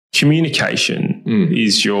communication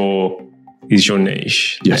is your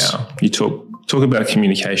niche. Yes. Now. You talk about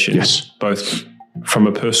communication, both from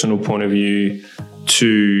a personal point of view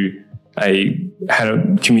to how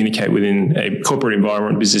to communicate within a corporate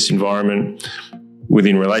environment, business environment,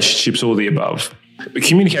 within relationships, all the above. But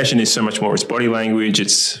communication is so much more. It's body language,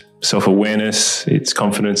 it's self-awareness, it's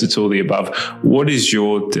confidence, it's all the above. What is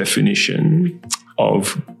your definition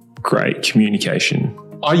of great communication?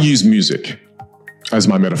 I use music as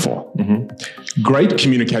my metaphor. Mm-hmm. Great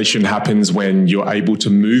communication happens when you're able to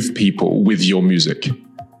move people with your music.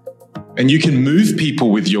 And you can move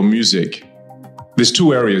people with your music. There's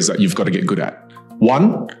two areas that you've got to get good at.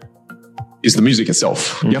 One is the music itself.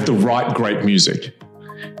 Mm-hmm. You have to write great music.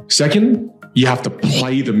 Second, you have to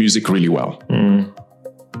play the music really well.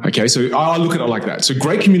 Okay, so I look at it like that. So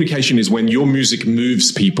great communication is when your music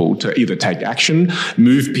moves people to either take action,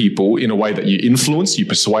 move people in a way that you influence, you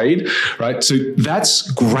persuade, right? So that's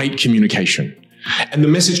great communication. And the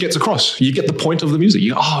message gets across. You get the point of the music.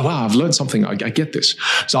 You go, oh, wow, I've learned something. I get this.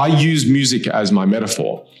 So I use music as my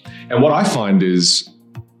metaphor. And what I find is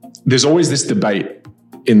there's always this debate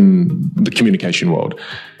in the communication world.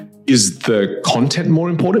 Is the content more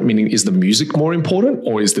important? Meaning, is the music more important?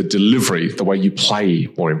 Or is the delivery, the way you play,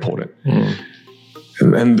 more important?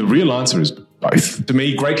 And the real answer is both. To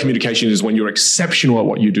me, great communication is when you're exceptional at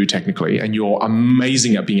what you do technically and you're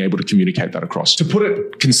amazing at being able to communicate that across. To put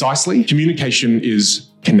it concisely, communication is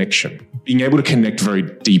connection. Being able to connect very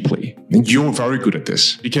deeply. And you're very good at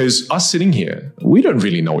this because us sitting here, we don't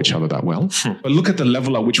really know each other that well. But look at the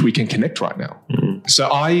level at which we can connect right now.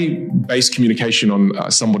 So I base communication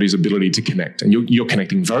on somebody's ability to connect. And you're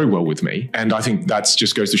connecting very well with me. And I think that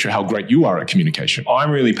just goes to show how great you are at communication.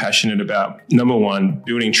 I'm really passionate about, number one,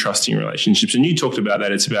 building trusting relationships. And you talked about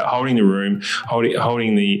that. It's about holding the room,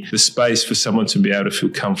 holding the space for someone to be able to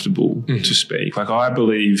feel comfortable to speak. Like I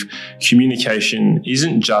believe communication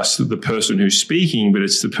isn't just the person who's speaking, but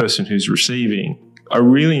it's the person who's receiving.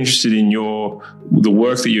 I'm really interested in the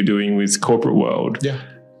work that you're doing with corporate world.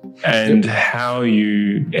 And how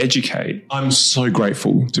you educate. I'm so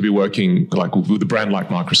grateful to be working with a brand like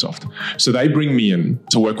Microsoft. So they bring me in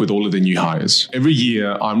to work with all of the new hires. Every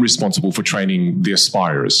year, I'm responsible for training the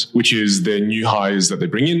aspirers, which is the new hires that they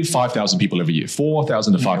bring in, 5,000 people every year,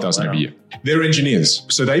 4,000 to 5,000 every year. They're engineers.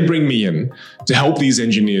 So they bring me in to help these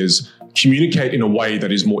engineers communicate in a way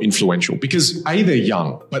that is more influential because A, they're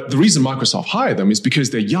young, but the reason Microsoft hired them is because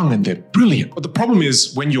they're young and they're brilliant. But the problem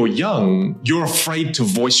is when you're young, you're afraid to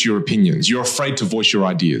voice your opinions. You're afraid to voice your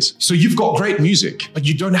ideas. So you've got great music, but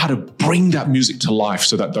you don't know how to bring that music to life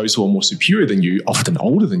so that those who are more superior than you, often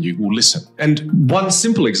older than you, will listen. And one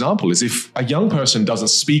simple example is if a young person doesn't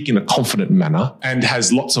speak in a confident manner and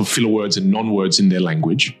has lots of filler words and non-words in their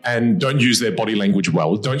language and don't use their body language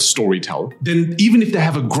well, don't storytell, then even if they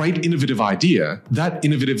have a great innovative idea, that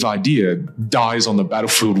innovative idea dies on the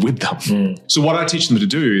battlefield with them. So what I teach them to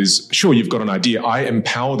do is, sure, you've got an idea. I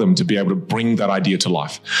empower them to be able to bring that idea to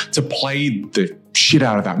life, to play the shit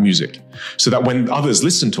out of that music so that when others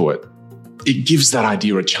listen to it, it gives that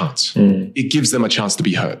idea a chance. It gives them a chance to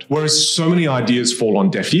be heard. Whereas so many ideas fall on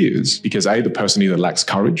deaf ears because A, the person either lacks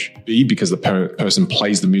courage, B, because the person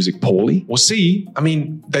plays the music poorly, or C,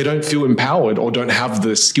 they don't feel empowered or don't have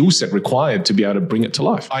the skill set required to be able to bring it to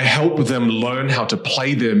life. I help them learn how to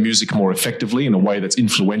play their music more effectively in a way that's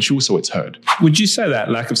influential so it's heard. Would you say that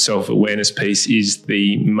lack of self-awareness piece is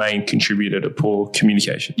the main contributor to poor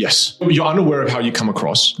communication? Yes. You're unaware of how you come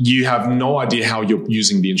across. You have no idea how you're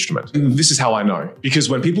using the instrument. This is how I know. Because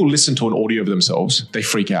when people listen to an audio of themselves, they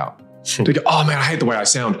freak out. They go, oh man, I hate the way I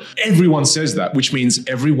sound. Everyone says that, which means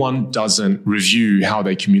everyone doesn't review how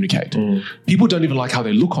they communicate. People don't even like how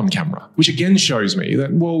they look on camera, which again shows me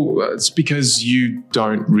that, well, it's because you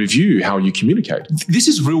don't review how you communicate. This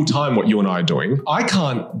is real time what you and I are doing. I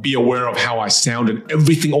can't be aware of how I sound and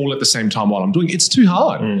everything all at the same time while I'm doing it. It's too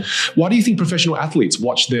hard. Why do you think professional athletes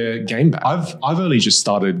watch their game back? I've only just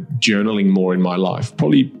started journaling more in my life,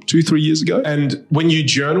 probably 2-3 years ago. And when you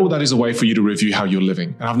journal, that is a way for you to review how you're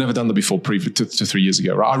living. And I've never done before to 3 years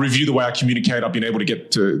ago. Right? I review the way I communicate. I've been able to get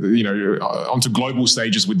to, onto global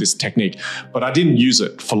stages with this technique, but I didn't use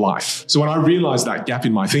it for life. So when I realized that gap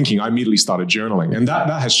in my thinking, I immediately started journaling, and that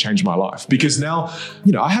has changed my life because now,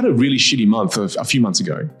 I had a really shitty month a few months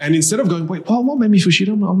ago, and instead of going, wait, what made me feel shit?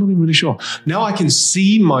 I'm not even really sure. Now I can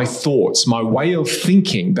see my thoughts, my way of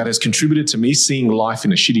thinking that has contributed to me seeing life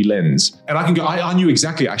in a shitty lens, and I can go, I knew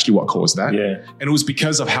exactly actually what caused that, and it was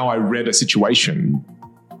because of how I read a situation,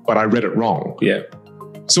 but I read it wrong.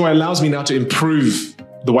 So it allows me now to improve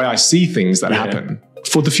the way I see things that happen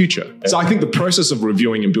for the future. So I think the process of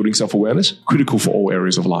reviewing and building self-awareness, critical for all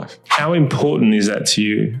areas of life. How important is that to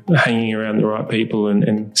you, hanging around the right people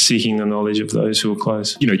and seeking the knowledge of those who are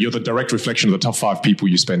close? You're the direct reflection of the top 5 people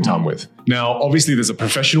you spend time with. Now, obviously, there's a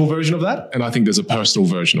professional version of that, and I think there's a personal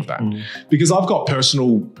version of that. Because I've got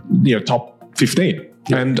personal, top 15.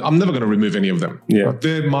 Yeah. And I'm never going to remove any of them. Yeah.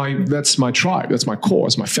 That's my tribe. That's my core.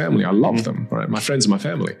 It's my family. I love them. Right? My friends are my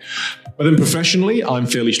family. But then professionally, I'm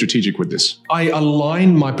fairly strategic with this. I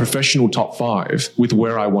align my professional top 5 with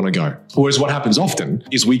where I want to go. Whereas what happens often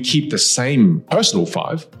is we keep the same personal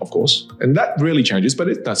 5, of course, and that rarely changes, but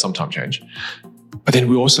it does sometimes change. But then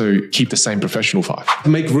we also keep the same professional 5.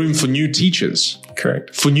 Make room for new teachers.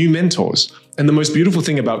 Correct. For new mentors. And the most beautiful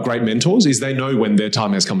thing about great mentors is they know when their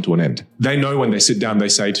time has come to an end. They know when they sit down, they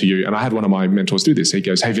say to you, and I had one of my mentors do this. He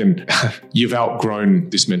goes, "Hey, Vin, you've outgrown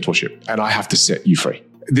this mentorship and I have to set you free.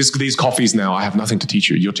 These coffees now, I have nothing to teach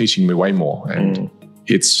you. You're teaching me way more. And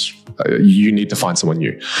it's you need to find someone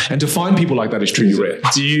new." And to find people like that is truly rare.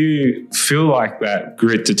 Do you feel like that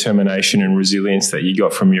grit, determination and resilience that you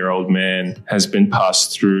got from your old man has been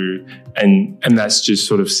passed through and that's just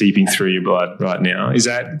sort of seeping through your blood right now? Is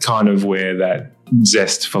that kind of where that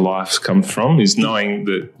zest for life comes from, is knowing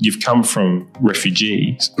that you've come from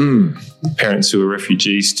refugees, parents who are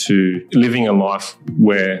refugees, to living a life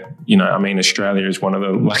where, Australia is one of the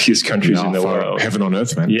luckiest countries in the world. Heaven on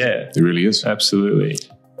earth, man. Yeah. It really is. Absolutely.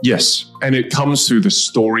 Yes. And it comes through the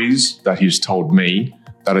stories that he's told me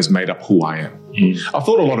that has made up who I am. I've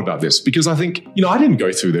thought a lot about this because I think, I didn't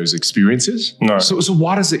go through those experiences. No. So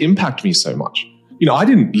why does it impact me so much? I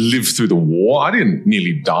didn't live through the war. I didn't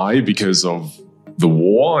nearly die because of the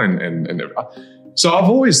war and so I've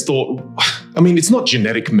always thought, it's not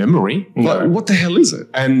genetic memory. No. Like, what the hell is it?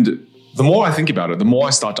 And the more I think about it, the more I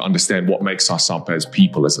start to understand what makes us up as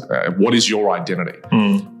people. What is your identity?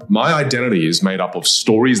 My identity is made up of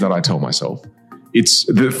stories that I tell myself.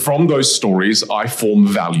 From those stories, I form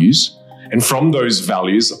values. And from those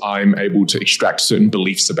values, I'm able to extract certain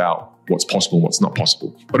beliefs about what's possible and what's not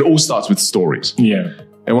possible. But it all starts with stories. Yeah.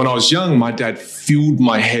 And when I was young, my dad filled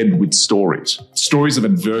my head with stories of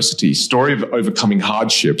adversity, story of overcoming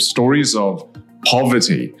hardships, stories of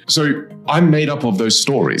poverty. So I'm made up of those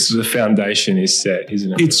stories. So the foundation is set,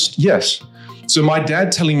 isn't it? Yes. So my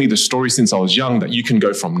dad telling me the story since I was young that you can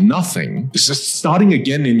go from nothing, just starting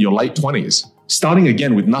again in your late 20s, starting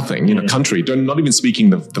again with nothing in a country, not even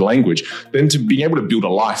speaking the language, then to be able to build a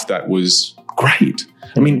life that was great.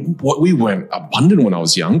 We weren't abundant when I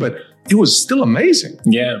was young, but it was still amazing.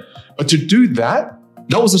 Yeah. But to do that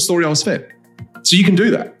was the story I was fed. So you can do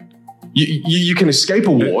that. You can escape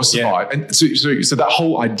a war, survive. Yeah. And so that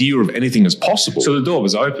whole idea of anything is possible. So the door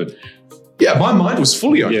was open. Yeah, my mind was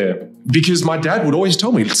fully open. Yeah. Because my dad would always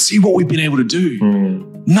tell me, let's see what we've been able to do.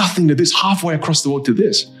 Nothing to this, halfway across the world to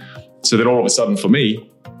this. So then all of a sudden for me,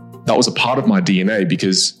 that was a part of my DNA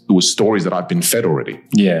because it was stories that I've been fed already.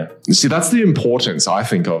 Yeah. See, that's the importance, I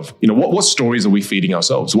think, of, what stories are we feeding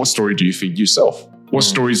ourselves? What story do you feed yourself? What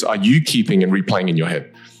stories are you keeping and replaying in your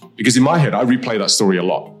head? Because in my head, I replay that story a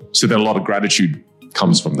lot. So then a lot of gratitude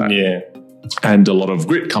comes from that. Yeah. And a lot of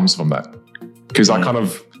grit comes from that. Because I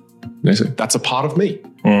that's a part of me.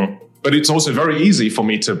 But it's also very easy for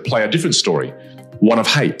me to play a different story, one of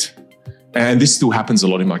hate. And this still happens a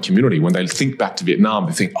lot in my community. When they think back to Vietnam,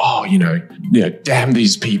 they think, damn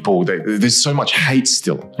these people. There's so much hate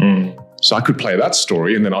still. So I could play that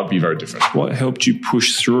story and then I'd be very different. What helped you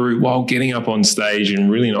push through while getting up on stage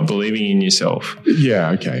and really not believing in yourself?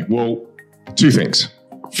 Yeah, okay. Well, 2 things.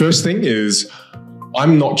 First thing is,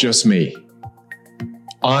 I'm not just me.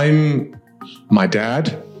 I'm my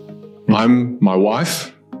dad. I'm my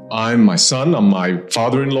wife. I'm my son. I'm my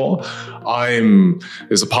father-in-law.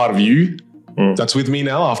 There's a part of you that's with me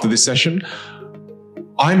now after this session.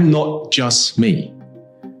 I'm not just me.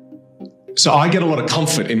 So I get a lot of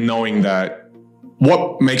comfort in knowing that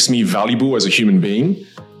what makes me valuable as a human being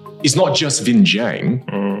is not just Vinh Giang.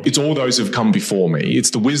 It's all those who've come before me. It's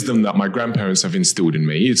the wisdom that my grandparents have instilled in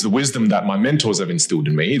me. It's the wisdom that my mentors have instilled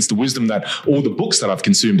in me. It's the wisdom that all the books that I've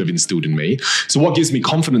consumed have instilled in me. So what gives me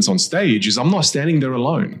confidence on stage is I'm not standing there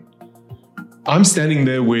alone. I'm standing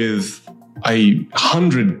there with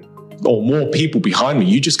 100 or more people behind me.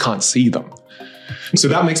 You just can't see them. So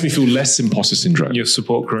that makes me feel less imposter syndrome. Your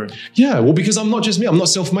support crew. Yeah, well, because I'm not just me. I'm not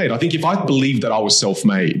self-made. I think if I believed that I was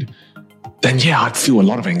self-made, then I'd feel a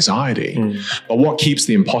lot of anxiety. But what keeps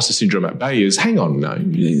the imposter syndrome at bay is, hang on, no,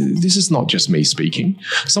 this is not just me speaking.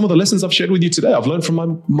 Some of the lessons I've shared with you today, I've learned from my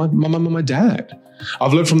mum and my dad.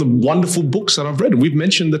 I've learned from the wonderful books that I've read, and we've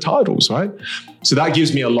mentioned the titles, right? So that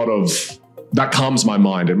gives me that calms my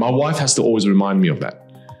mind. And my wife has to always remind me of that.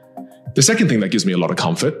 The second thing that gives me a lot of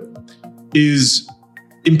comfort is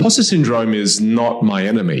imposter syndrome is not my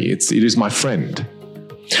enemy. It is my friend.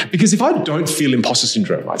 Because if I don't feel imposter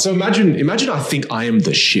syndrome, right? So imagine I think I am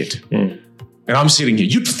the shit. And I'm sitting here,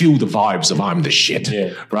 you'd feel the vibes of I'm the shit,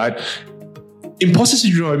 right? Imposter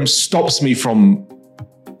syndrome stops me from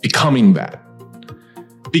becoming that.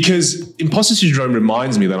 Because imposter syndrome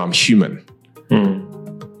reminds me that I'm human.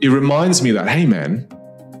 It reminds me that, hey man,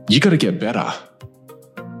 you got to get better.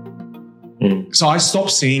 So I stop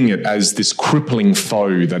seeing it as this crippling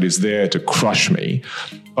foe that is there to crush me,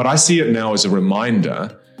 but I see it now as a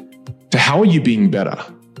reminder to how are you being better?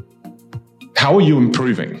 How are you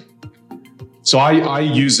improving? So I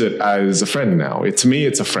use it as a friend now. To me,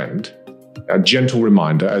 it's a friend, a gentle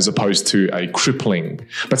reminder as opposed to a crippling.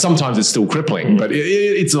 But sometimes it's still crippling, but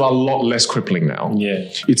it's a lot less crippling now. Yeah.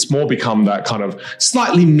 It's more become that kind of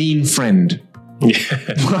slightly mean friend.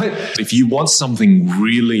 Right? If you want something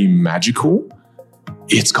really magical,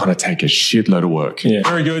 it's going to take a shitload of work. Yeah.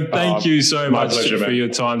 Very good. Thank you so much for your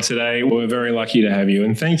time today. We're very lucky to have you.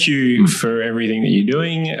 And thank you for everything that you're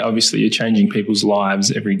doing. Obviously, you're changing people's lives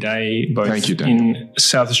every day, both in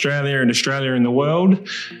South Australia and Australia and the world.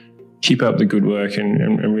 Keep up the good work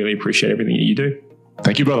and really appreciate everything that you do.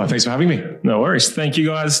 Thank you, brother. Thanks for having me. No worries. Thank you,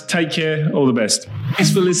 guys. Take care. All the best.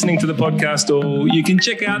 Thanks for listening to the podcast. Or you can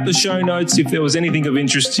check out the show notes if there was anything of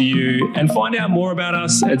interest to you and find out more about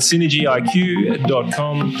us at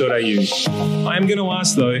synergyiq.com.au. I am going to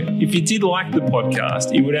ask, though, if you did like the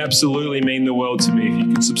podcast, it would absolutely mean the world to me if you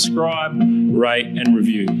could subscribe, rate, and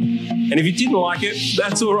review. And if you didn't like it,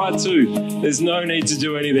 that's all right too. There's no need to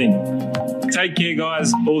do anything. Take care,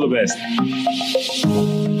 guys. All the best.